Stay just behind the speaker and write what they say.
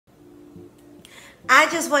I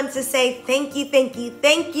just want to say thank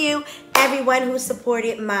you, everyone who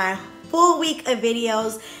supported my full week of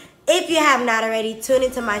videos. If you have not already, tune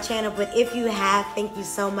into my channel, but if you have, thank you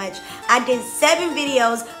so much. I did 7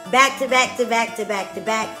 videos back to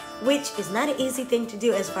back, which is not an easy thing to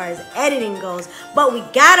do as far as editing goes, but we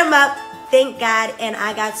got them up, thank God, and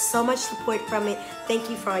I got so much support from it. Thank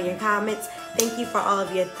you for all your comments. Thank you for all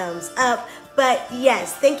of your thumbs up. But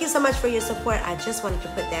yes, thank you so much for your support. I just wanted to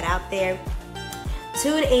put that out there.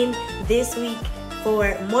 Tune in this week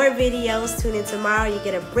for more videos. Tune in tomorrow. You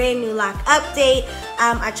get a brand new Loc update.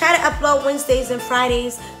 I try to upload Wednesdays and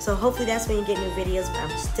Fridays, so hopefully that's when you get new videos, but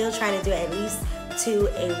I'm still trying to do at least 2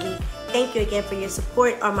 a week. Thank you again for your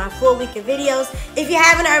support on my full week of videos. If you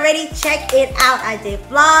haven't already, check it out. I did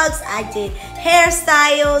vlogs, I did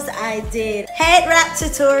hairstyles, I did head wrap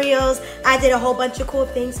tutorials, I did a whole bunch of cool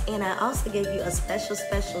things, and I also gave you a special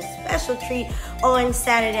treat on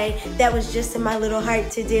Saturday that was just in my little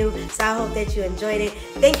heart to do. So I hope that you enjoyed it.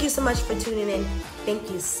 Thank you so much for tuning in.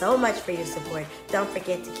 Thank you so much for your support. Don't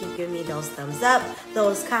forget to keep giving me those thumbs up,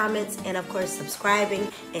 those comments, and of course subscribing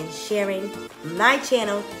and sharing my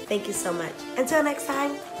channel. Thank you so much. Until next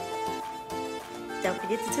time, don't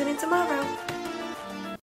forget to tune in tomorrow.